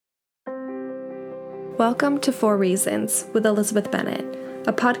Welcome to 4 Reasons with Elizabeth Bennett,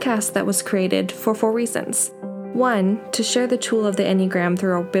 a podcast that was created for 4 reasons. 1, to share the tool of the Enneagram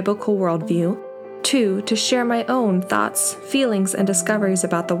through a biblical worldview. 2, to share my own thoughts, feelings, and discoveries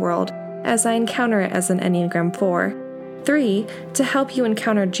about the world as I encounter it as an Enneagram 4. 3, to help you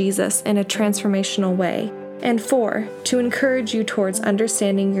encounter Jesus in a transformational way. And 4, to encourage you towards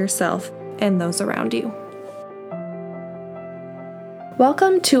understanding yourself and those around you.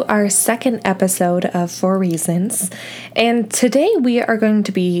 Welcome to our second episode of 4 Reasons, and today we are going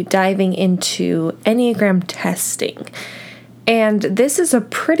to be diving into Enneagram testing. And this is a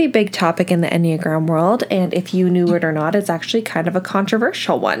pretty big topic in the Enneagram world, and if you knew it or not, it's actually kind of a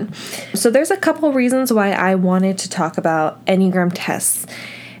controversial one. So there's a couple reasons why I wanted to talk about Enneagram tests.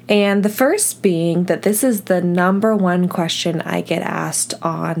 And the first being that this is the number one question I get asked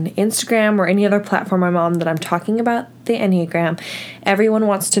on Instagram or any other platform I'm on that I'm talking about the Enneagram. Everyone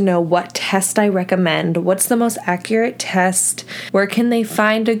wants to know what test I recommend, what's the most accurate test, where can they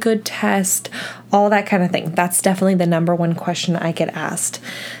find a good test, all that kind of thing. That's definitely the number one question I get asked.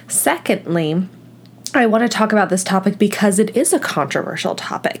 Secondly, I want to talk about this topic because it is a controversial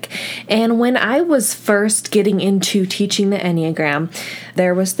topic. And when I was first getting into teaching the Enneagram,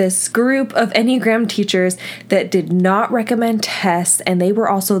 there was this group of Enneagram teachers that did not recommend tests, and they were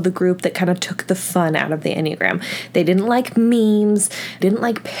also the group that kind of took the fun out of the Enneagram. They didn't like memes, didn't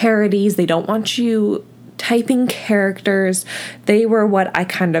like parodies, they don't want you typing characters. They were what I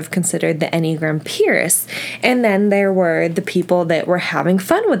kind of considered the Enneagram purists. And then there were the people that were having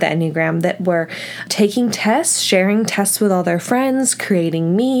fun with the Enneagram, that were taking tests, sharing tests with all their friends,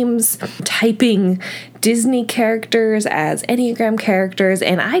 creating memes, typing Disney characters as Enneagram characters.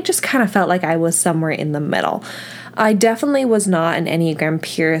 And I just kind of felt like I was somewhere in the middle. I definitely was not an Enneagram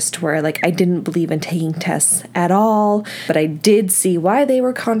purist where I didn't believe in taking tests at all, but I did see why they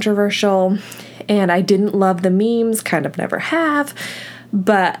were controversial. And I didn't love the memes, kind of never have,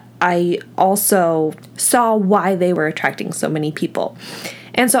 but I also saw why they were attracting so many people.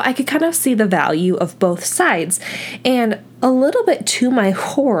 And so I could kind of see the value of both sides. And a little bit to my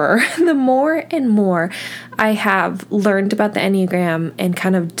horror, the more and more I have learned about the Enneagram and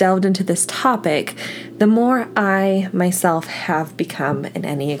kind of delved into this topic, the more I myself have become an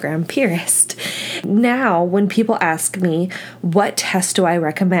Enneagram purist. Now, when people ask me, what test do I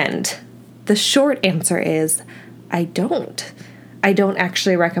recommend? The short answer is, I don't. I don't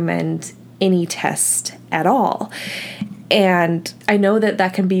actually recommend any test at all. And I know that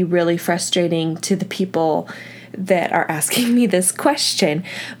that can be really frustrating to the people that are asking me this question,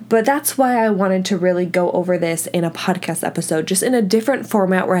 but that's why I wanted to really go over this in a podcast episode, just in a different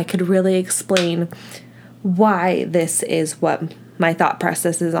format where I could really explain why this is what my thought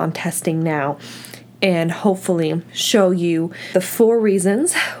process is on testing now, and hopefully show you the 4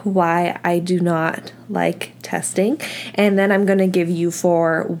 reasons why I do not like testing. And then I'm going to give you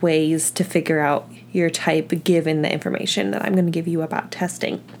 4 ways to figure out your type given the information that I'm going to give you about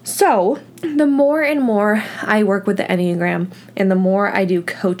testing. So the more and more I work with the Enneagram and the more I do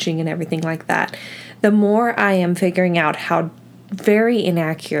coaching and everything like that, the more I am figuring out how very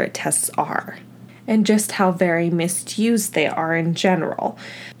inaccurate tests are and just how very misused they are in general.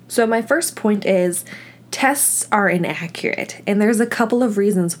 So my first point is tests are inaccurate, and there's a couple of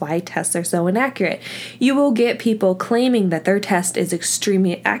reasons why tests are so inaccurate. You will get people claiming that their test is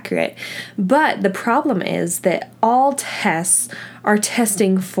extremely accurate, but the problem is that all tests are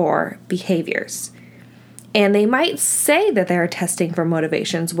testing for behaviors. And they might say that they're testing for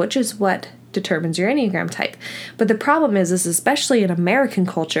motivations, which is what determines your Enneagram type. But the problem is especially in American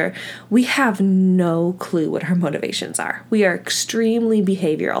culture, we have no clue what our motivations are. We are extremely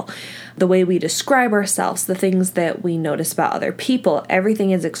behavioral. The way we describe ourselves, the things that we notice about other people,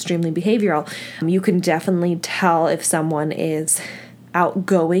 everything is extremely behavioral. You can definitely tell if someone is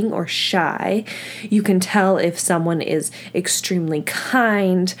outgoing or shy. You can tell if someone is extremely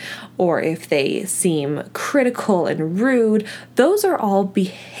kind or if they seem critical and rude. Those are all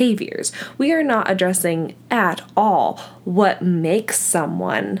behaviors. We are not addressing at all what makes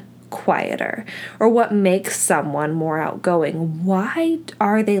someone quieter or what makes someone more outgoing. Why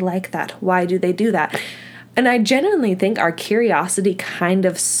are they like that? Why do they do that? And I genuinely think our curiosity kind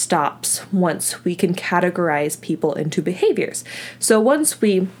of stops once we can categorize people into behaviors. So once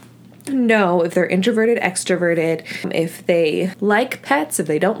we know if they're introverted, extroverted, if they like pets, if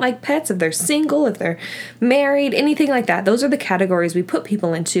they don't like pets, if they're single, if they're married, anything like that, those are the categories we put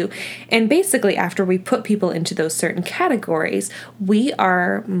people into. And basically, after we put people into those certain categories, we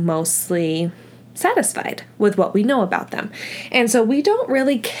are mostly satisfied with what we know about them. And so we don't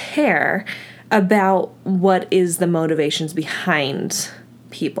really care about what is the motivations behind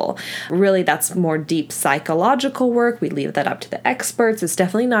people. Really, that's more deep psychological work. We leave that up to the experts. It's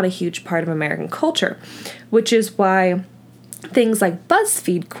definitely not a huge part of American culture, which is why things like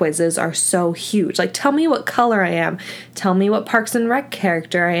BuzzFeed quizzes are so huge. Like, tell me what color I am. Tell me what Parks and Rec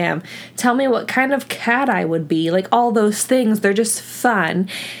character I am. Tell me what kind of cat I would be. Like, all those things, they're just fun.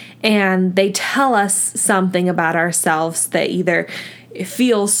 And they tell us something about ourselves that either it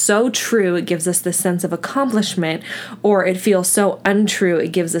feels so true, it gives us this sense of accomplishment, or it feels so untrue,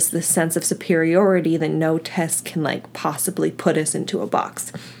 it gives us this sense of superiority that no test can possibly put us into a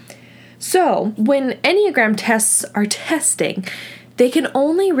box. So when Enneagram tests are testing, they can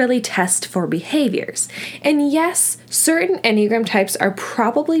only really test for behaviors. And yes, certain Enneagram types are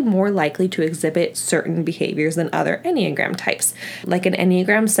probably more likely to exhibit certain behaviors than other Enneagram types. Like an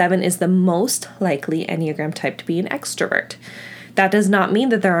Enneagram 7 is the most likely Enneagram type to be an extrovert. That does not mean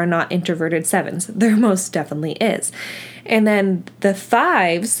that there are not introverted 7s. There most definitely is. And then the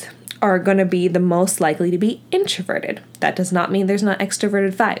 5s are going to be the most likely to be introverted. That does not mean there's not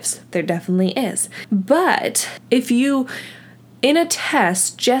extroverted 5s. There definitely is. But if you, in a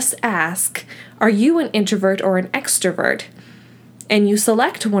test, just ask, are you an introvert or an extrovert? And you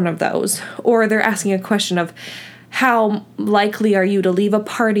select one of those, or they're asking a question of, how likely are you to leave a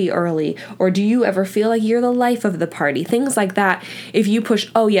party early? Or do you ever feel like you're the life of the party? Things like that. If you push,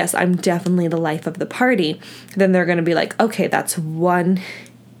 oh yes, I'm definitely the life of the party, then they're going to be like, okay, that's 1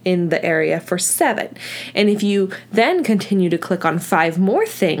 in the area for 7. And if you then continue to click on 5 more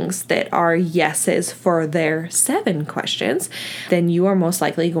things that are yeses for their 7 questions, then you are most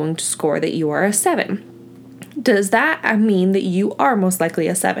likely going to score that you are a 7. Does that mean that you are most likely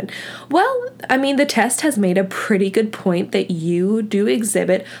a 7? Well, the test has made a pretty good point that you do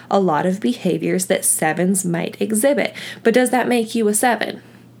exhibit a lot of behaviors that 7s might exhibit. But does that make you a 7?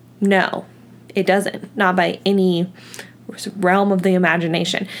 No, it doesn't. Not by any realm of the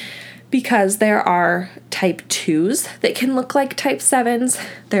imagination. Because there are type 2s that can look like type 7s.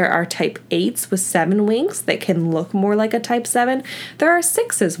 There are type 8s with 7 wings that can look more like a type 7. There are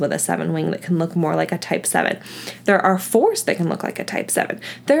 6s with a 7 wing that can look more like a type 7. There are 4s that can look like a type 7.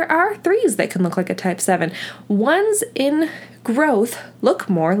 There are 3s that can look like a type 7. 1s in growth look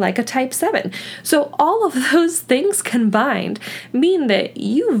more like a type 7. So all of those things combined mean that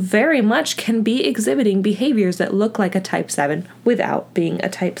you very much can be exhibiting behaviors that look like a type 7 without being a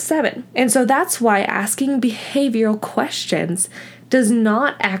type 7. And so that's why asking behavioral questions does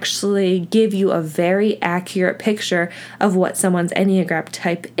not actually give you a very accurate picture of what someone's Enneagram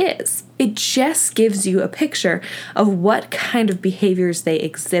type is. It just gives you a picture of what kind of behaviors they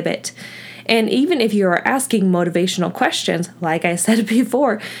exhibit. And even if you are asking motivational questions, like I said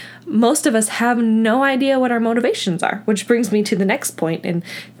before, most of us have no idea what our motivations are, which brings me to the next point, and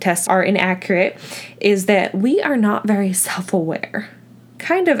tests are inaccurate, is that we are not very self-aware.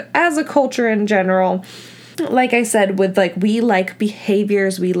 Kind of as a culture in general, like I said, we like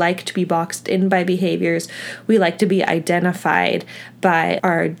behaviors, we like to be boxed in by behaviors, we like to be identified by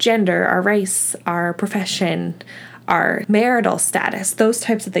our gender, our race, our profession, our marital status, those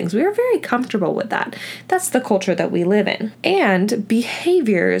types of things. We are very comfortable with that. That's the culture that we live in. And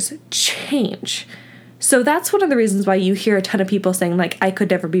behaviors change. So that's one of the reasons why you hear a ton of people saying, I could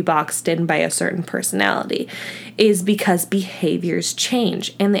never be boxed in by a certain personality, is because behaviors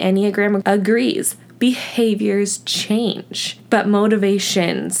change. And the Enneagram agrees. Behaviors change, but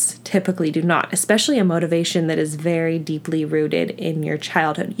motivations typically do not, especially a motivation that is very deeply rooted in your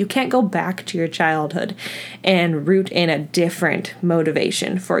childhood. You can't go back to your childhood and root in a different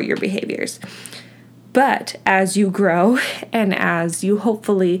motivation for your behaviors. But as you grow and as you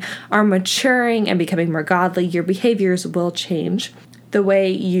hopefully are maturing and becoming more godly, your behaviors will change. The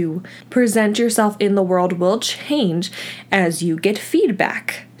way you present yourself in the world will change as you get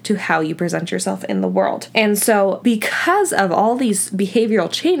feedback to how you present yourself in the world. And so because of all these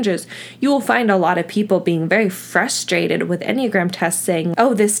behavioral changes, you will find a lot of people being very frustrated with Enneagram tests saying,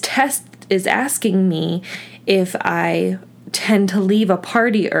 oh, this test is asking me if I tend to leave a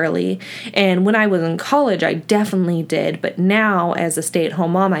party early. And when I was in college, I definitely did. But now, as a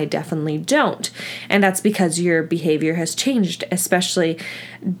stay-at-home mom, I definitely don't. And that's because your behavior has changed, especially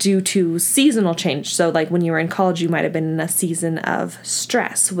due to seasonal change. So like when you were in college, you might have been in a season of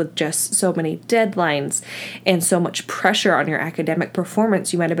stress with just so many deadlines and so much pressure on your academic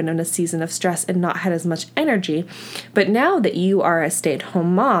performance. You might have been in a season of stress and not had as much energy. But now that you are a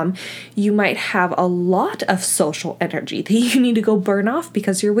stay-at-home mom, you might have a lot of social energy that you need to go burn off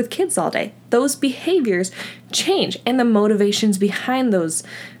because you're with kids all day. Those behaviors change, and the motivations behind those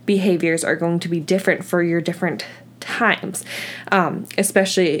behaviors are going to be different for your different times,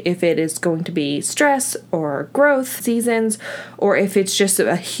 especially if it is going to be stress or growth seasons, or if it's just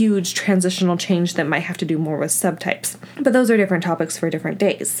a huge transitional change that might have to do more with subtypes. But those are different topics for different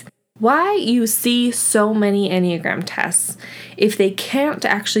days. Why you see so many Enneagram tests if they can't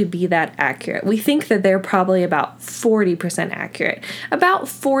actually be that accurate. We think that they're probably about 40% accurate. About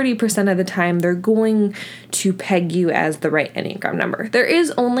 40% of the time, they're going to peg you as the right Enneagram number. There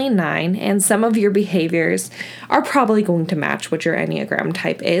is only 9, and some of your behaviors are probably going to match what your Enneagram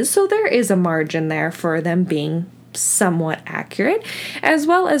type is, so there is a margin there for them being somewhat accurate, as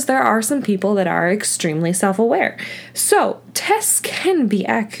well as there are some people that are extremely self-aware. So tests can be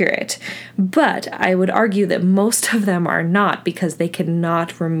accurate, but I would argue that most of them are not, because they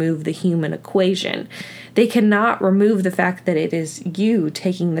cannot remove the human equation. They cannot remove the fact that it is you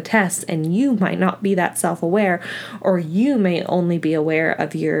taking the test, and you might not be that self-aware, or you may only be aware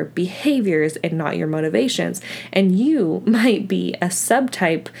of your behaviors and not your motivations, and you might be a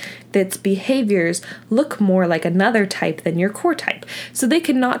subtype that's behaviors look more like another type than your core type. So they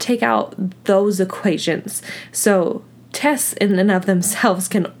cannot take out those equations. So tests in and of themselves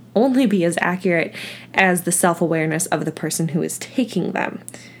can only be as accurate as the self-awareness of the person who is taking them.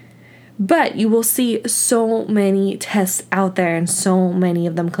 But you will see so many tests out there, and so many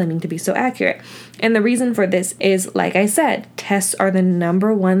of them claiming to be so accurate. And the reason for this is, like I said, tests are the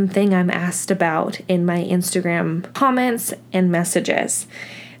number one thing I'm asked about in my Instagram comments and messages.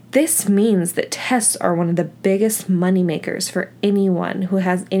 This means that tests are one of the biggest money makers for anyone who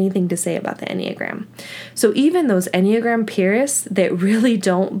has anything to say about the Enneagram. So even those Enneagram purists that really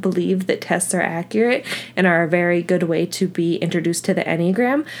don't believe that tests are accurate and are a very good way to be introduced to the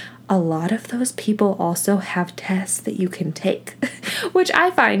Enneagram, a lot of those people also have tests that you can take, which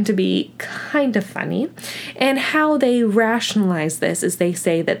I find to be kind of funny. And how they rationalize this is they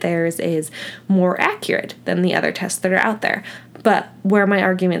say that theirs is more accurate than the other tests that are out there. But where my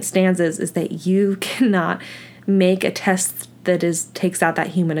argument stands is that you cannot make a test that takes out that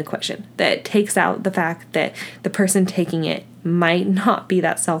human equation, that takes out the fact that the person taking it might not be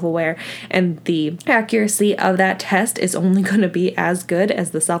that self-aware, and the accuracy of that test is only going to be as good as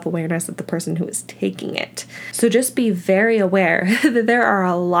the self-awareness of the person who is taking it. So just be very aware that there are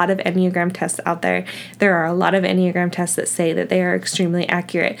a lot of Enneagram tests out there. There are a lot of Enneagram tests that say that they are extremely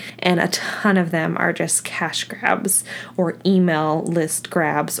accurate, and a ton of them are just cash grabs or email list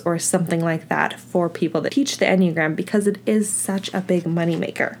grabs or something like that for people that teach the Enneagram, because it is such a big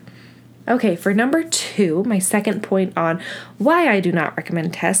moneymaker. Okay, for number 2, my second point on why I do not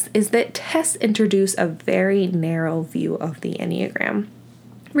recommend tests is that tests introduce a very narrow view of the Enneagram.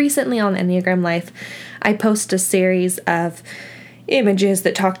 Recently on Enneagram Life, I posted a series of images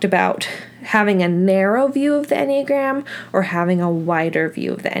that talked about having a narrow view of the Enneagram or having a wider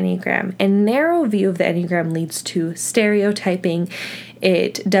view of the Enneagram. And narrow view of the Enneagram leads to stereotyping.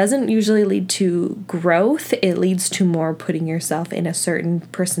 It doesn't usually lead to growth. It leads to more putting yourself in a certain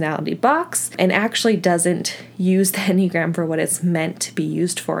personality box, and actually doesn't use the Enneagram for what it's meant to be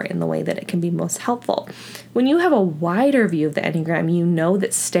used for in the way that it can be most helpful. When you have a wider view of the Enneagram, you know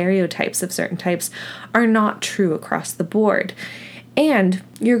that stereotypes of certain types are not true across the board. And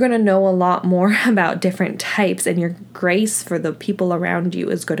you're going to know a lot more about different types, and your grace for the people around you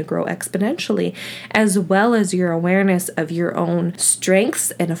is going to grow exponentially, as well as your awareness of your own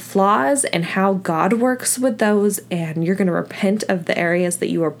strengths and flaws and how God works with those. And you're going to repent of the areas that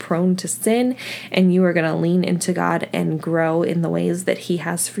you are prone to sin, and you are going to lean into God and grow in the ways that He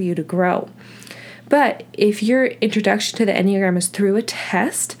has for you to grow. But if your introduction to the Enneagram is through a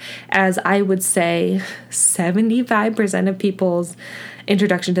test, as I would say 75% of people's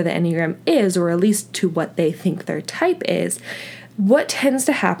introduction to the Enneagram is, or at least to what they think their type is, what tends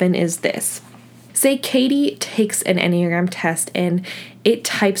to happen is this. Say Katie takes an Enneagram test and it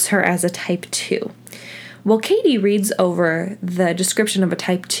types her as a type 2. Well, Katie reads over the description of a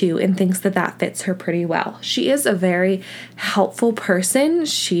type 2 and thinks that that fits her pretty well. She is a very helpful person.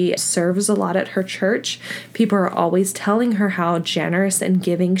 She serves a lot at her church. People are always telling her how generous and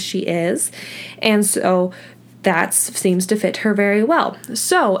giving she is. And so that seems to fit her very well.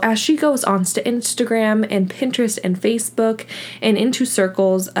 So as she goes on to Instagram and Pinterest and Facebook and into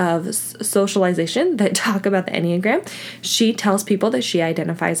circles of socialization that talk about the Enneagram, she tells people that she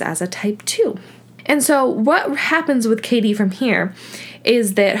identifies as a type 2. And so what happens with Katie from here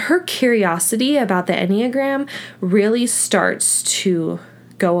is that her curiosity about the Enneagram really starts to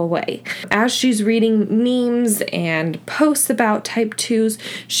go away. As she's reading memes and posts about type 2s,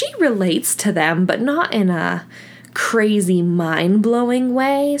 she relates to them, but not in a crazy mind-blowing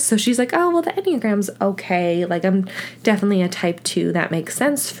way. So she's like, oh, well, the Enneagram's okay. Like, I'm definitely a type 2. That makes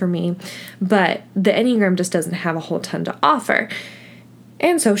sense for me. But the Enneagram just doesn't have a whole ton to offer.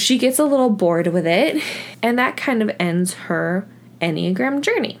 And so she gets a little bored with it, and that kind of ends her Enneagram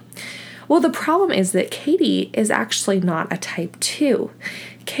journey. Well, the problem is that Katie is actually not a type 2.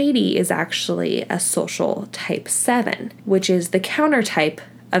 Katie is actually a social type 7, which is the counter type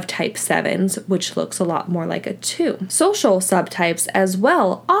of type 7s, which looks a lot more like a 2. Social subtypes as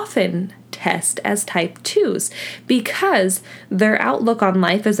well often test as type 2s because their outlook on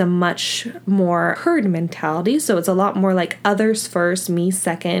life is a much more herd mentality. So it's a lot more like others first, me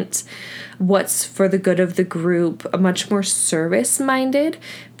second, what's for the good of the group, a much more service-minded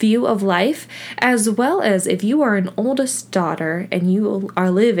view of life, as well as if you are an oldest daughter and you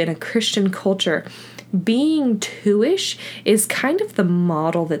live in a Christian culture, being 2-ish is kind of the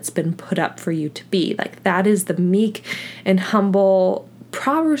model that's been put up for you to be. Like, that is the meek and humble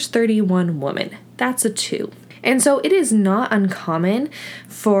Proverbs 31 woman. That's a 2. And so it is not uncommon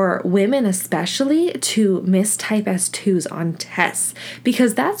for women especially to mistype as 2s on tests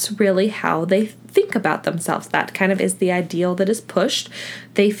because that's really how they think about themselves. That kind of is the ideal that is pushed.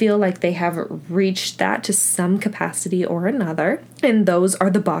 They feel like they have reached that to some capacity or another, and those are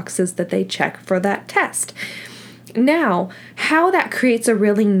the boxes that they check for that test. Now, how that creates a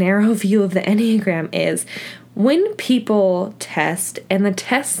really narrow view of the Enneagram is when people test and the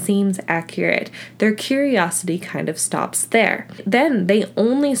test seems accurate, their curiosity kind of stops there. Then they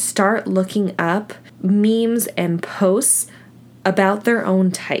only start looking up memes and posts about their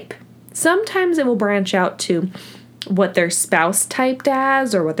own type. Sometimes it will branch out to what their spouse typed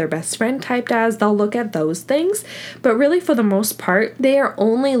as or what their best friend typed as. They'll look at those things. But really, for the most part, they are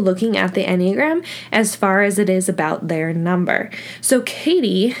only looking at the Enneagram as far as it is about their number. So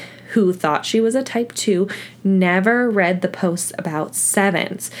Katie, who thought she was a type 2, never read the posts about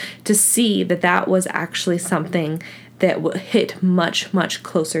 7s to see that that was actually something that would hit much, much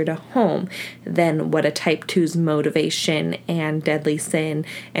closer to home than what a type 2's motivation and deadly sin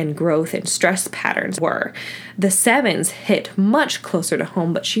and growth and stress patterns were. The 7s hit much closer to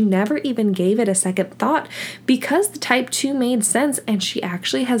home, but she never even gave it a second thought because the type 2 made sense, and she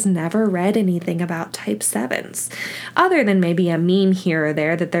actually has never read anything about type 7s, other than maybe a meme here or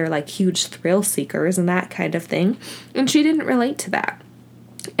there that they're like huge thrill seekers and that kind of thing, and she didn't relate to that.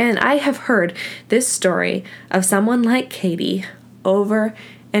 And I have heard this story of someone like Katie over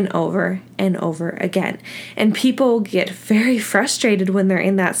and over and over again. And people get very frustrated when they're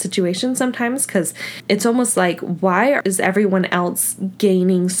in that situation sometimes because it's almost like, why is everyone else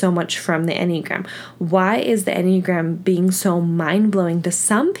gaining so much from the Enneagram? Why is the Enneagram being so mind-blowing to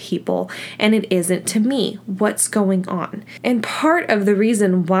some people and it isn't to me? What's going on? And part of the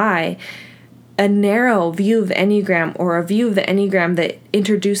reason why a narrow view of the Enneagram, or a view of the Enneagram that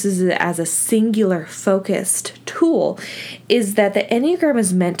introduces it as a singular focused tool, is that the Enneagram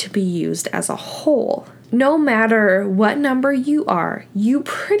is meant to be used as a whole. No matter what number you are, you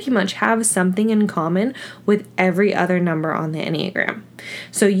pretty much have something in common with every other number on the Enneagram.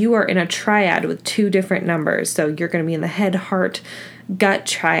 So you are in a triad with 2 different numbers. So you're going to be in the head, heart, gut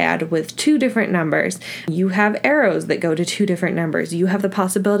triad with 2 different numbers. You have arrows that go to 2 different numbers. You have the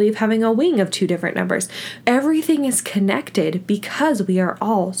possibility of having a wing of 2 different numbers. Everything is connected because we are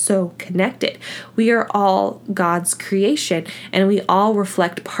all so connected. We are all God's creation, and we all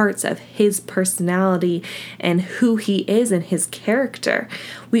reflect parts of His personality and who He is and His character.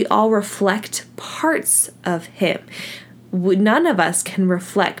 We all reflect parts of Him. None of us can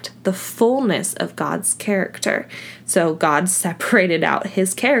reflect the fullness of God's character. So God separated out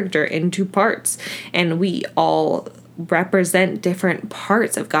His character into parts, and we all represent different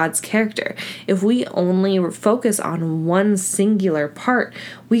parts of God's character. If we only focus on one singular part,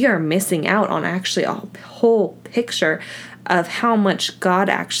 we are missing out on actually a whole picture of how much God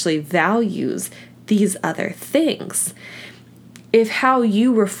actually values these other things. If how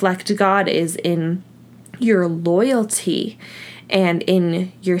you reflect God is in your loyalty and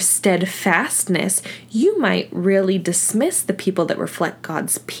in your steadfastness, you might really dismiss the people that reflect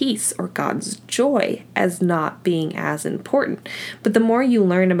God's peace or God's joy as not being as important. But the more you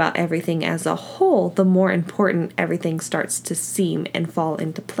learn about everything as a whole, the more important everything starts to seem and fall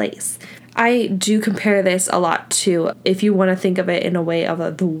into place. I do compare this a lot to, if you want to think of it in a way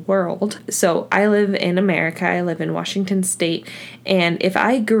of the world. So I live in America, I live in Washington State, and if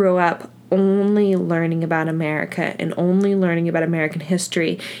I grew up only learning about America and only learning about American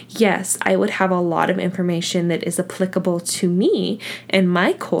history, yes, I would have a lot of information that is applicable to me and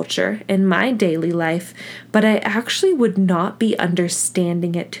my culture and my daily life, but I actually would not be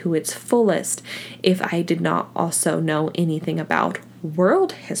understanding it to its fullest if I did not also know anything about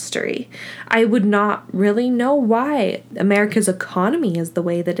world history. I would not really know why America's economy is the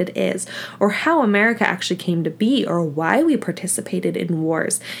way that it is, or how America actually came to be, or why we participated in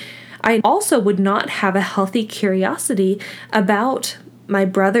wars. I also would not have a healthy curiosity about my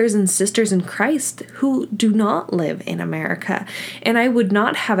brothers and sisters in Christ who do not live in America. And I would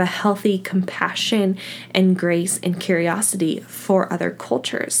not have a healthy compassion and grace and curiosity for other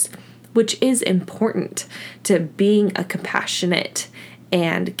cultures, which is important to being a compassionate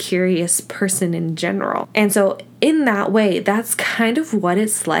and curious person in general. And so in that way, that's kind of what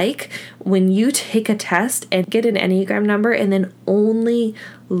it's like when you take a test and get an Enneagram number and then only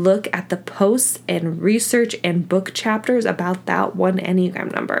look at the posts and research and book chapters about that one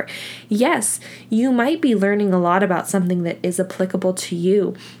Enneagram number. Yes, you might be learning a lot about something that is applicable to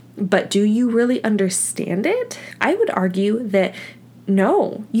you, but do you really understand it? I would argue that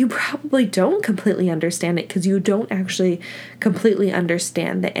no, you probably don't completely understand it because you don't actually completely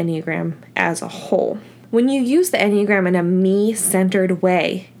understand the Enneagram as a whole. When you use the Enneagram in a me-centered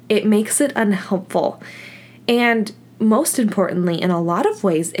way, it makes it unhelpful. And most importantly, in a lot of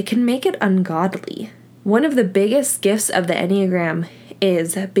ways, it can make it ungodly. One of the biggest gifts of the Enneagram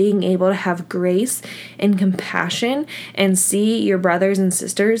is being able to have grace and compassion and see your brothers and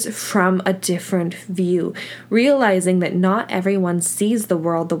sisters from a different view, realizing that not everyone sees the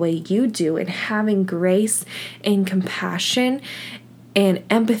world the way you do, and having grace and compassion and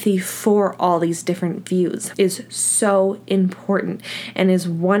empathy for all these different views is so important and is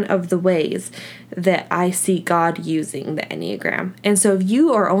one of the ways that I see God using the Enneagram. And so if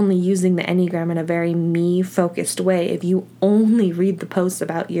you are only using the Enneagram in a very me-focused way, if you only read the posts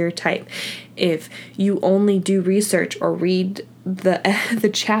about your type, if you only do research or read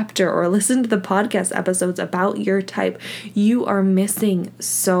the chapter or listen to the podcast episodes about your type, you are missing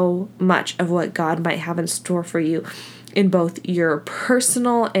so much of what God might have in store for you in both your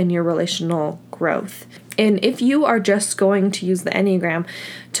personal and your relational growth. And if you are just going to use the Enneagram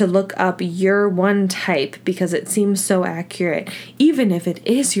to look up your one type because it seems so accurate, even if it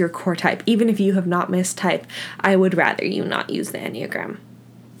is your core type, even if you have not mistyped, I would rather you not use the Enneagram.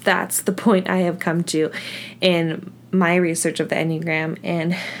 That's the point I have come to in my research of the Enneagram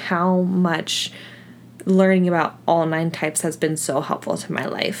and how much learning about all 9 types has been so helpful to my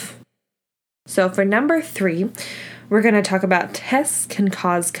life. So for number 3, we're going to talk about tests can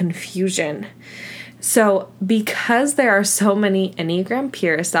cause confusion. So because there are so many Enneagram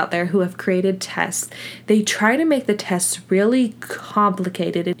purists out there who have created tests, they try to make the tests really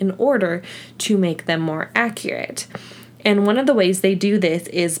complicated in order to make them more accurate. And one of the ways they do this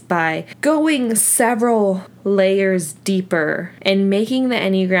is by going several layers deeper and making the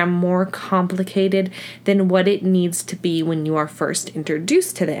Enneagram more complicated than what it needs to be when you are first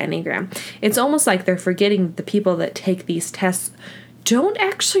introduced to the Enneagram. It's almost like they're forgetting that the people that take these tests don't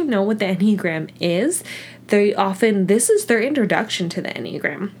actually know what the Enneagram is. This is their introduction to the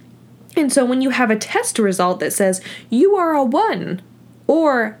Enneagram. And so when you have a test result that says you are a 1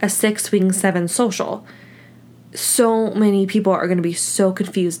 or a 6 wing 7 social, so many people are going to be so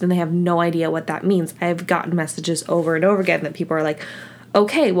confused and they have no idea what that means. I've gotten messages over and over again that people are like,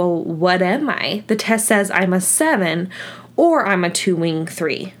 okay, well, what am I? The test says I'm a 7 or I'm a 2 wing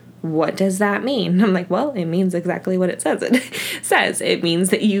 3. What does that mean? I'm like, well, it means exactly what it says. It says it means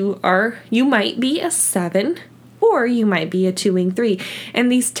that you might be a 7 or you might be a 2 wing 3. And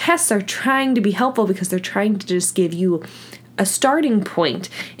these tests are trying to be helpful because they're trying to just give you a starting point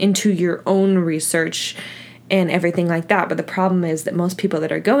into your own research and everything like that. But the problem is that most people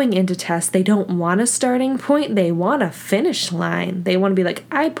that are going into tests, they don't want a starting point. They want a finish line. They want to be like,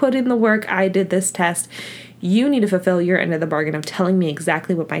 I put in the work. I did this test. You need to fulfill your end of the bargain of telling me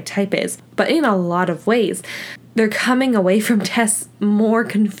exactly what my type is. But in a lot of ways, they're coming away from tests more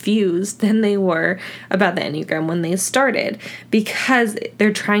confused than they were about the Enneagram when they started because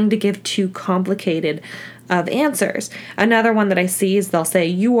they're trying to give too complicated of answers. Another one that I see is they'll say,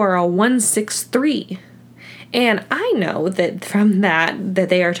 you are a 163. And I know that from that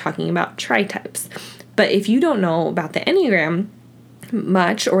they are talking about tri-types. But if you don't know about the Enneagram,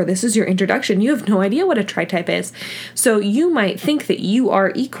 much, or this is your introduction, you have no idea what a tri-type is. So you might think that you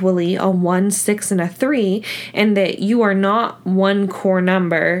are equally a 1, 6, and a 3, and that you are not one core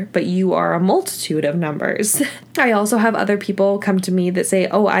number, but you are a multitude of numbers. I also have other people come to me that say,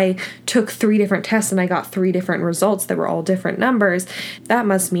 oh, I took 3 different tests and I got 3 different results that were all different numbers. That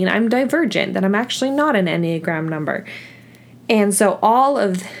must mean I'm divergent, that I'm actually not an Enneagram number. And so all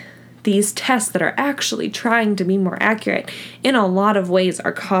of these tests that are actually trying to be more accurate in a lot of ways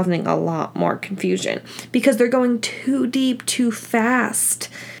are causing a lot more confusion because they're going too deep, too fast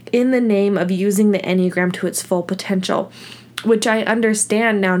in the name of using the Enneagram to its full potential, which I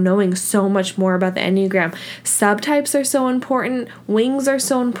understand now knowing so much more about the Enneagram. Subtypes are so important. Wings are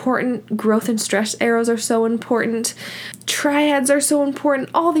so important. Growth and stress arrows are so important. Triads are so important.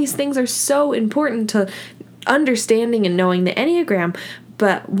 All these things are so important to understanding and knowing the Enneagram.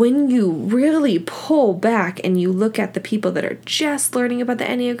 But when you really pull back and you look at the people that are just learning about the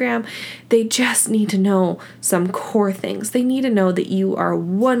Enneagram, they just need to know some core things. They need to know that you are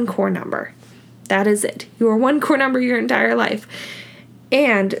one core number. That is it. You are one core number your entire life.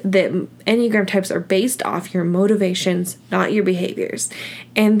 And that Enneagram types are based off your motivations, not your behaviors.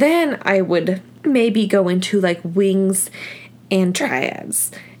 And then I would maybe go into like wings and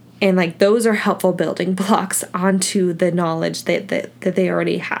triads. And like those are helpful building blocks onto the knowledge that they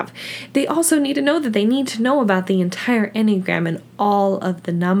already have. They also need to know that they need to know about the entire Enneagram and all of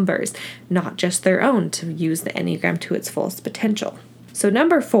the numbers, not just their own, to use the Enneagram to its fullest potential. So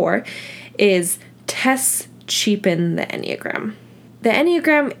number 4 is tests cheapen the Enneagram. The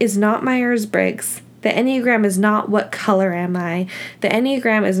Enneagram is not Myers-Briggs. The Enneagram is not what color am I. The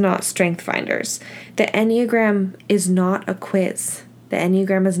Enneagram is not Strength Finders. The Enneagram is not a quiz. The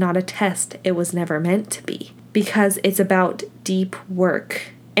Enneagram is not a test. It was never meant to be because it's about deep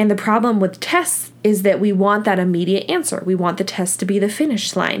work. And the problem with tests is that we want that immediate answer. We want the test to be the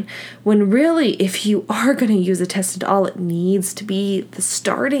finish line. When really, if you are going to use a test at all, it needs to be the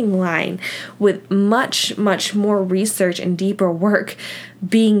starting line with much, much more research and deeper work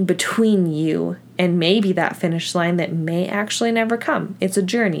being between you and maybe that finish line that may actually never come. It's a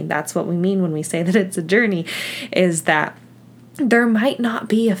journey. That's what we mean when we say that it's a journey, is that there might not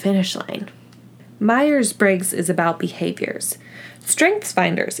be a finish line. Myers-Briggs is about behaviors. Strengths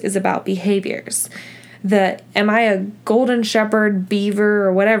Finders is about behaviors. Am I a golden shepherd, beaver,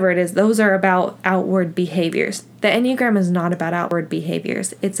 or whatever it is, those are about outward behaviors. The Enneagram is not about outward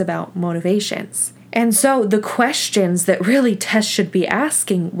behaviors. It's about motivations. And so the questions that really tests should be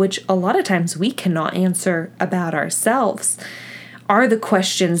asking, which a lot of times we cannot answer about ourselves, are the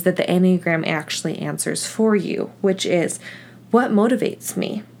questions that the Enneagram actually answers for you, which is, what motivates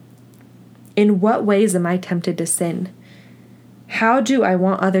me? In what ways am I tempted to sin? How do I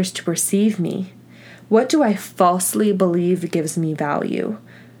want others to perceive me? What do I falsely believe gives me value?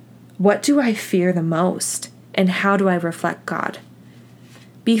 What do I fear the most? And how do I reflect God?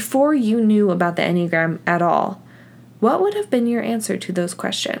 Before you knew about the Enneagram at all, what would have been your answer to those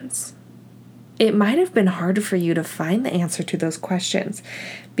questions? It might have been hard for you to find the answer to those questions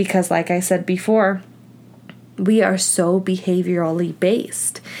because, like I said before, we are so behaviorally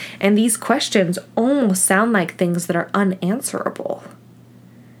based, and these questions almost sound like things that are unanswerable.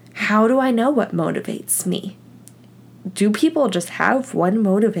 How do I know what motivates me? Do people just have one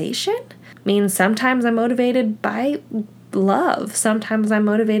motivation? I mean, sometimes I'm motivated by love. Sometimes I'm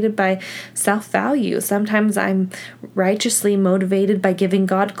motivated by self-value. Sometimes I'm righteously motivated by giving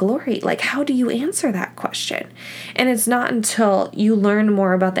God glory. Like, how do you answer that question? And it's not until you learn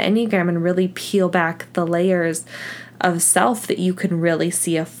more about the Enneagram and really peel back the layers of self that you can really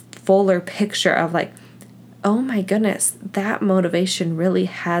see a fuller picture of like, oh my goodness, that motivation really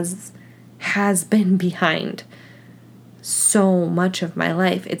has been behind so much of my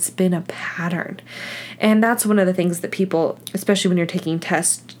life. It's been a pattern. And that's one of the things that people, especially when you're taking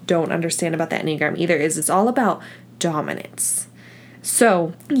tests, don't understand about the Enneagram either, is it's all about dominance.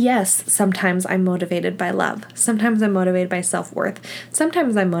 So yes, sometimes I'm motivated by love. Sometimes I'm motivated by self-worth.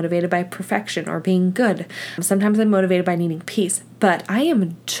 Sometimes I'm motivated by perfection or being good. Sometimes I'm motivated by needing peace. But I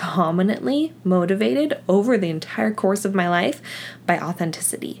am dominantly motivated over the entire course of my life by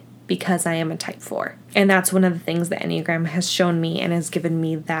authenticity, because I am a type 4. And that's one of the things the Enneagram has shown me and has given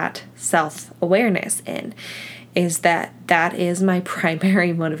me that self-awareness in, is that is my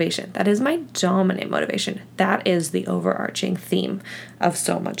primary motivation. That is my dominant motivation. That is the overarching theme of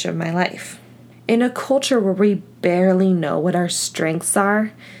so much of my life. In a culture where we barely know what our strengths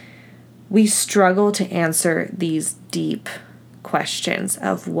are, we struggle to answer these deep questions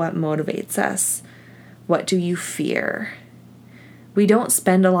of what motivates us. What do you fear? We don't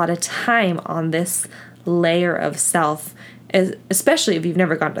spend a lot of time on this layer of self especially if you've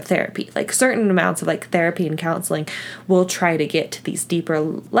never gone to therapy. Like certain amounts of like therapy and counseling will try to get to these deeper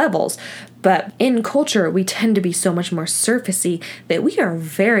levels. But in culture, we tend to be so much more surfacey that we are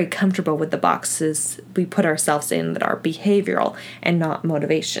very comfortable with the boxes we put ourselves in that are behavioral and not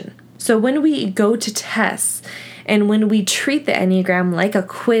motivation. So when we go to tests and when we treat the Enneagram like a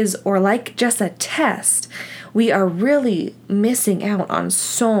quiz or like just a test, we are really missing out on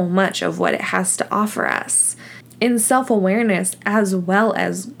so much of what it has to offer us in self-awareness as well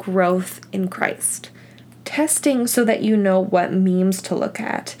as growth in Christ. Testing so that you know what memes to look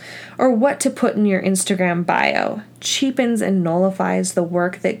at or what to put in your Instagram bio cheapens and nullifies the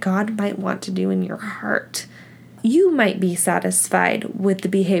work that God might want to do in your heart. You might be satisfied with the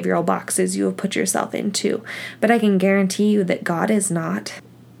behavioral boxes you have put yourself into, but I can guarantee you that God is not.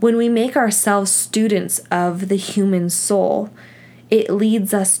 When we make ourselves students of the human soul, it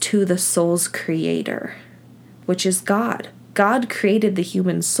leads us to the soul's creator, which is God. God created the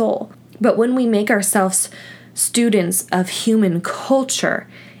human soul. But when we make ourselves students of human culture,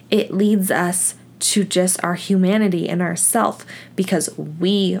 it leads us to just our humanity and ourself because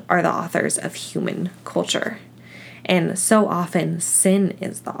we are the authors of human culture. And so often, sin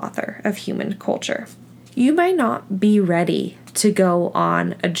is the author of human culture. You might not be ready to go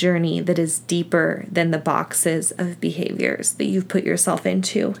on a journey that is deeper than the boxes of behaviors that you've put yourself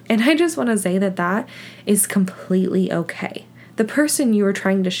into. And I just want to say that that is completely okay. The person you are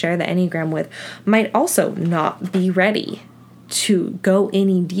trying to share the Enneagram with might also not be ready to go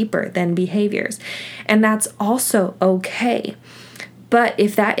any deeper than behaviors. And that's also okay. But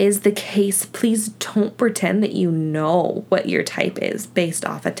if that is the case, please don't pretend that you know what your type is based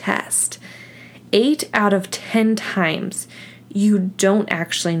off a test. 8 out of 10 times, you don't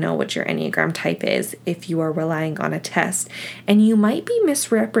actually know what your Enneagram type is if you are relying on a test, and you might be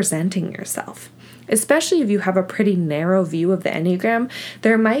misrepresenting yourself. Especially if you have a pretty narrow view of the Enneagram,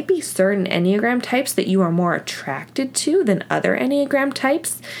 there might be certain Enneagram types that you are more attracted to than other Enneagram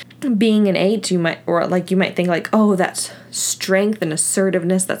types. Being an 8, you might think like, oh, that's strength and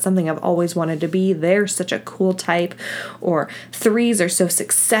assertiveness. That's something I've always wanted to be. They're such a cool type. Or 3s are so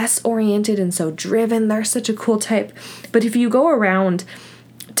success oriented and so driven. They're such a cool type. But if you go around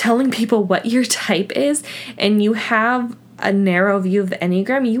telling people what your type is and you have a narrow view of the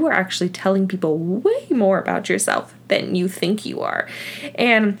Enneagram, you are actually telling people way more about yourself than you think you are.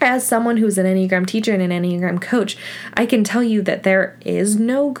 And as someone who's an Enneagram teacher and an Enneagram coach, I can tell you that there is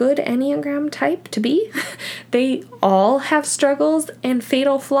no good Enneagram type to be. They all have struggles and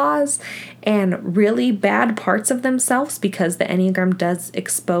fatal flaws and really bad parts of themselves because the Enneagram does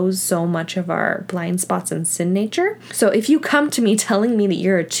expose so much of our blind spots and sin nature. So if you come to me telling me that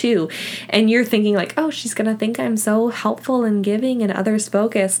you're a 2 and you're thinking like, oh, she's going to think I'm so helpful and giving and others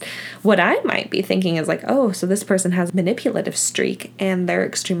focused, what I might be thinking is like, oh, so this person has a manipulative streak and they're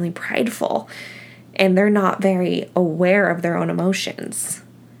extremely prideful and they're not very aware of their own emotions.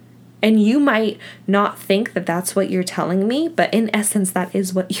 And you might not think that that's what you're telling me, but in essence, that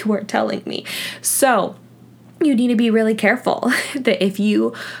is what you are telling me. So you need to be really careful that if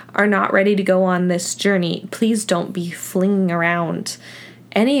you are not ready to go on this journey, please don't be flinging around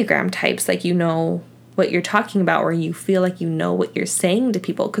Enneagram types like you know what you're talking about or you feel like you know what you're saying to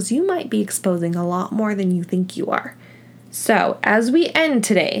people, because you might be exposing a lot more than you think you are. So as we end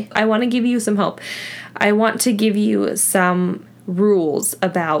today, I want to give you some hope. I want to give you some rules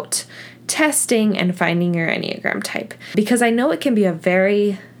about testing and finding your Enneagram type, because I know it can be a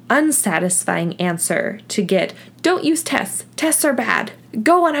very unsatisfying answer to get. Don't use tests. Tests are bad.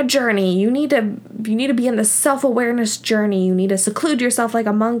 Go on a journey. You need to be in the self-awareness journey. You need to seclude yourself like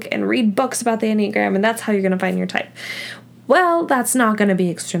a monk and read books about the Enneagram, and that's how you're going to find your type. Well, that's not going to be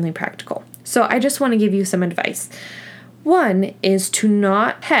extremely practical. So I just want to give you some advice. One is to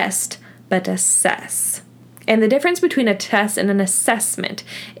not test, but assess. And the difference between a test and an assessment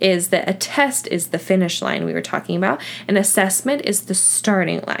is that a test is the finish line we were talking about. An assessment is the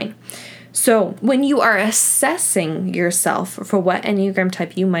starting line. So when you are assessing yourself for what Enneagram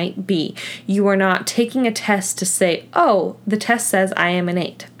type you might be, you are not taking a test to say, oh, the test says I am an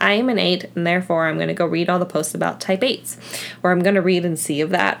 8. I am an 8, and therefore I'm going to go read all the posts about type 8s. Or I'm going to read and see if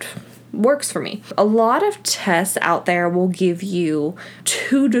that works for me. A lot of tests out there will give you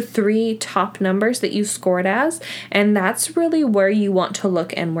 2 to 3 top numbers that you scored as, and that's really where you want to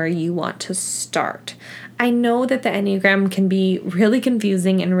look and where you want to start. I know that the Enneagram can be really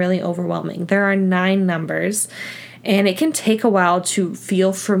confusing and really overwhelming. There are 9 numbers, and it can take a while to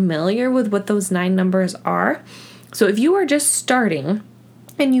feel familiar with what those 9 numbers are. So if you are just starting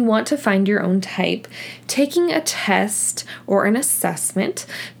and you want to find your own type, taking a test or an assessment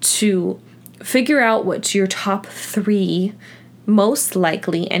to figure out what your top 3 most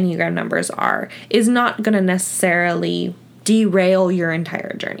likely Enneagram numbers are is not going to necessarily derail your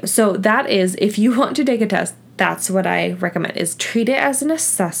entire journey. So that is, if you want to take a test, that's what I recommend, is treat it as an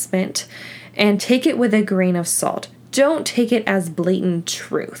assessment and take it with a grain of salt. Don't take it as blatant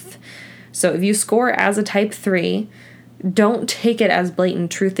truth. So if you score as a type 3, don't take it as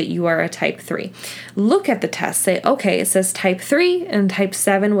blatant truth that you are a type 3. Look at the test. Say, okay, it says type 3 and type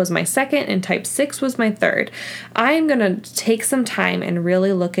 7 was my second and type 6 was my third. I'm going to take some time and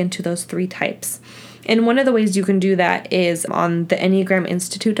really look into those 3 types. And one of the ways you can do that is on the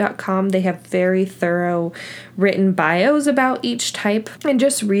EnneagramInstitute.com. They have very thorough written bios about each type. And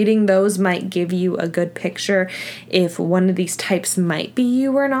just reading those might give you a good picture if one of these types might be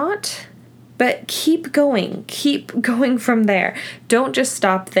you or not. But keep going from there. Don't just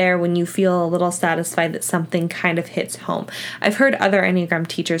stop there when you feel a little satisfied that something kind of hits home. I've heard other Enneagram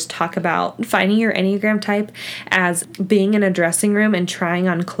teachers talk about finding your Enneagram type as being in a dressing room and trying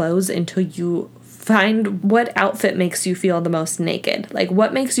on clothes until you find what outfit makes you feel the most naked. Like,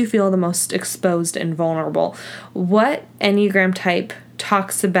 what makes you feel the most exposed and vulnerable? What Enneagram type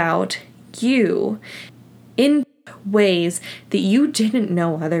talks about you in ways that you didn't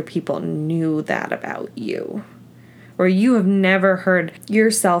know other people knew that about you, or you have never heard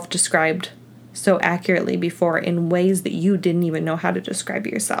yourself described so accurately before in ways that you didn't even know how to describe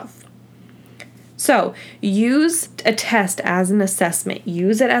yourself. So use a test as an assessment.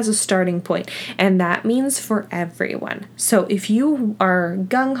 Use it as a starting point. And that means for everyone. So if you are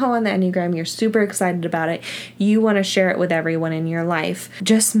gung-ho on the Enneagram, you're super excited about it, you want to share it with everyone in your life,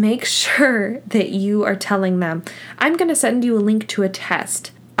 just make sure that you are telling them, I'm going to send you a link to a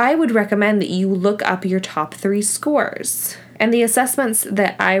test. I would recommend that you look up your top 3 scores. And the assessments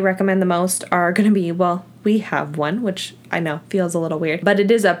that I recommend the most are going to be, well, we have one, which I know feels a little weird, but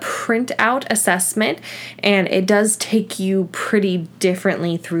it is a printout assessment, and it does take you pretty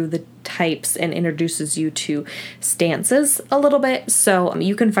differently through the types and introduces you to stances a little bit. So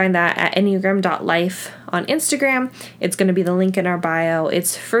you can find that at enneagram.life on Instagram. It's going to be the link in our bio.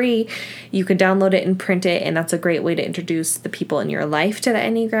 It's free. You can download it and print it, and that's a great way to introduce the people in your life to the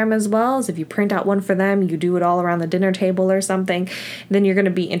Enneagram as well. As if you print out one for them, you do it all around the dinner table or something, then you're going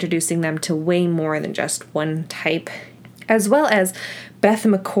to be introducing them to way more than just one type. As well as Beth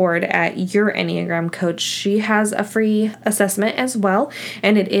McCord at Your Enneagram Coach. She has a free assessment as well,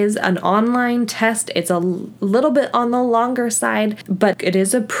 and it is an online test. It's a little bit on the longer side, but it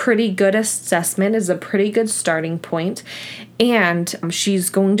is a pretty good assessment. It's a pretty good starting point, and she's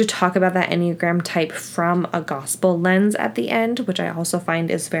going to talk about that Enneagram type from a gospel lens at the end, which I also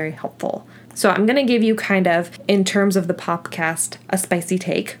find is very helpful. So I'm going to give you kind of, in terms of the podcast, a spicy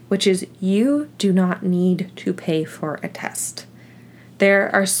take, which is you do not need to pay for a test.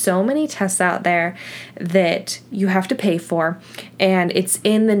 There are so many tests out there that you have to pay for, and it's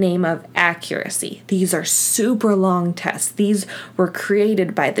in the name of accuracy. These are super long tests. These were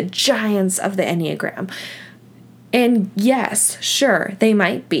created by the giants of the Enneagram. And yes, sure, they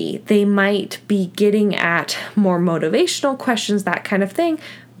might be. They might be getting at more motivational questions, that kind of thing,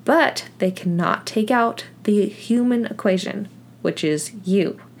 but they cannot take out the human equation, which is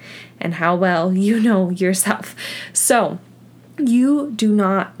you and how well you know yourself. So you do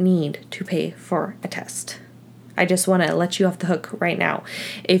not need to pay for a test. I just want to let you off the hook right now.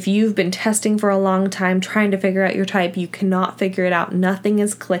 If you've been testing for a long time, trying to figure out your type, you cannot figure it out, nothing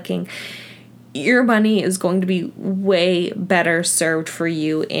is clicking, your money is going to be way better served for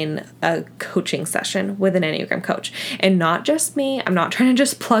you in a coaching session with an Enneagram coach. And not just me. I'm not trying to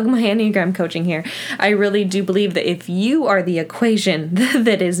just plug my Enneagram coaching here. I really do believe that if you are the equation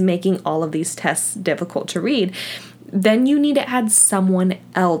that is making all of these tests difficult to read, then you need to add someone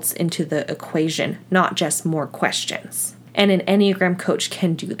else into the equation, not just more questions. And an Enneagram coach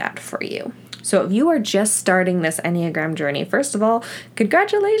can do that for you. So if you are just starting this Enneagram journey, first of all,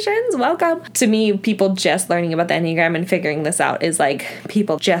 congratulations, welcome. To me, people just learning about the Enneagram and figuring this out is like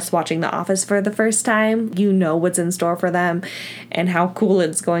people just watching The Office for the first time. You know what's in store for them and how cool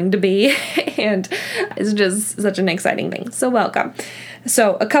it's going to be. And it's just such an exciting thing. So welcome.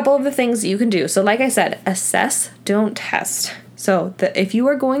 So a couple of the things that you can do. So like I said, assess, don't test. So if you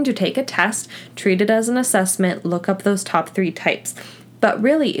are going to take a test, treat it as an assessment, look up those top 3 types. But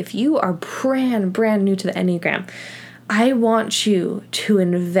really, if you are brand new to the Enneagram, I want you to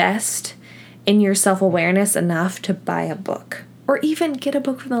invest in your self-awareness enough to buy a book or even get a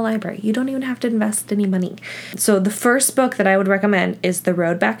book from the library. You don't even have to invest any money. So the first book that I would recommend is The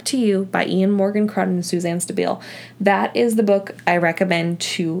Road Back to You by Ian Morgan Crudup and Suzanne Stabile. That is the book I recommend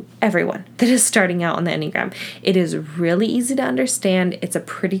to everyone that is starting out on the Enneagram. It is really easy to understand. It's a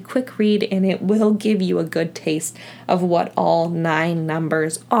pretty quick read, and it will give you a good taste of what all 9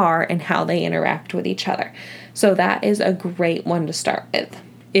 numbers are and how they interact with each other. So that is a great one to start with.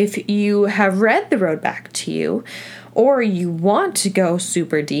 If you have read The Road Back to You, or you want to go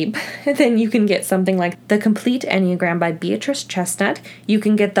super deep, then you can get something like The Complete Enneagram by Beatrice Chestnut. You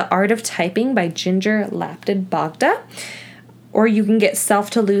can get The Art of Typing by Ginger Lapid-Bogda. Or you can get Self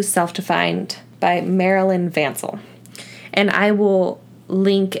to Lose, Self to Find by Marilyn Vancil. And I will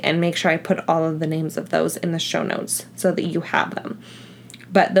link and make sure I put all of the names of those in the show notes so that you have them.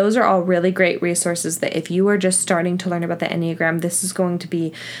 But those are all really great resources that if you are just starting to learn about the Enneagram, this is going to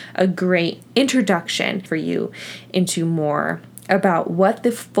be a great introduction for you into more about what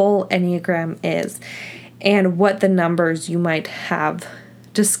the full Enneagram is and what the numbers you might have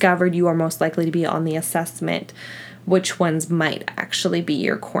discovered you are most likely to be on the assessment, which ones might actually be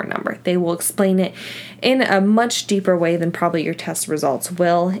your core number. They will explain it in a much deeper way than probably your test results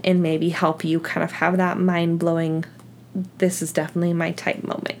will, and maybe help you kind of have that mind-blowing, this is definitely my type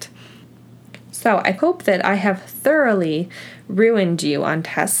moment. So I hope that I have thoroughly ruined you on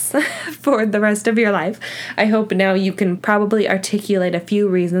tests for the rest of your life. I hope now you can probably articulate a few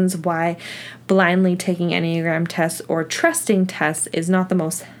reasons why blindly taking Enneagram tests or trusting tests is not the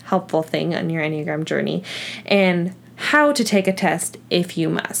most helpful thing on your Enneagram journey, and how to take a test if you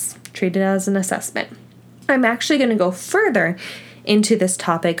must. Treat it as an assessment. I'm actually going to go further into this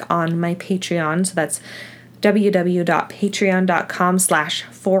topic on my Patreon, so that's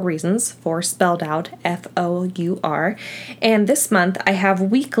www.patreon.com/4reasons, 4 spelled out FOUR. And this month I have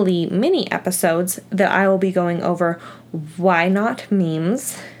weekly mini episodes that I will be going over why not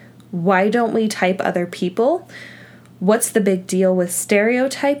memes, why don't we type other people, what's the big deal with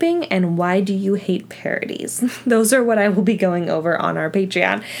stereotyping, and why do you hate parodies? Those are what I will be going over on our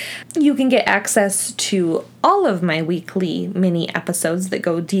Patreon. You can get access to all of my weekly mini episodes that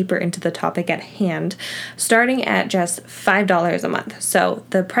go deeper into the topic at hand, starting at just $5 a month. So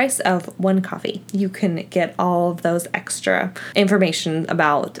the price of one coffee. You can get all of those extra information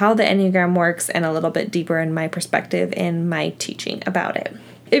about how the Enneagram works and a little bit deeper in my perspective and my teaching about it.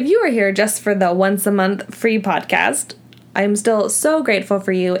 If you are here just for the once a month free podcast, I'm still so grateful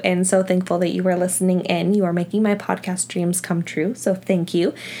for you and so thankful that you are listening in. You are making my podcast dreams come true, so thank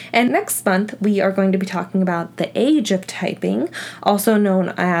you. And next month, we are going to be talking about the age of typing, also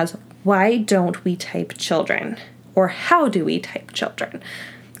known as why don't we type children, or how do we type children?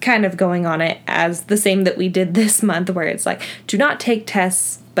 Kind of going on it as the same that we did this month, where it's like, do not take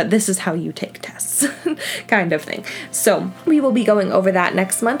tests, but this is how you take tests, kind of thing. So we will be going over that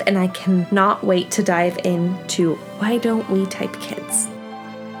next month, and I cannot wait to dive into why don't we type kids.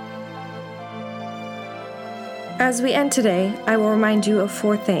 As we end today, I will remind you of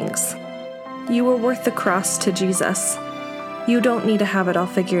 4 things. You were worth the cross to Jesus. You don't need to have it all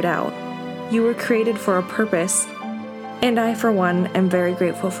figured out. You were created for a purpose, and I, for one, am very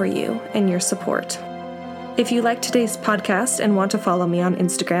grateful for you and your support. If you like today's podcast and want to follow me on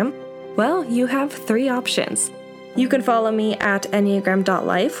Instagram, well, you have 3 options. You can follow me at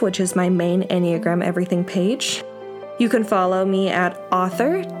enneagram.life, which is my main Enneagram Everything page. You can follow me at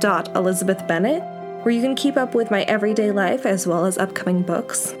author.elizabethbennett, where you can keep up with my everyday life as well as upcoming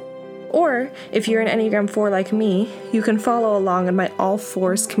books. Or, if you're an Enneagram 4 like me, you can follow along in my All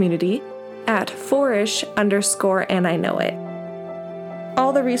Fours community at 4ish_and I know it.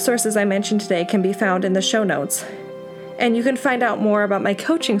 All the resources I mentioned today can be found in the show notes, and you can find out more about my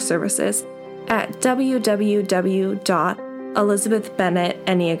coaching services at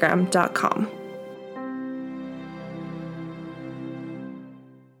www.elizabethbennettenneagram.com.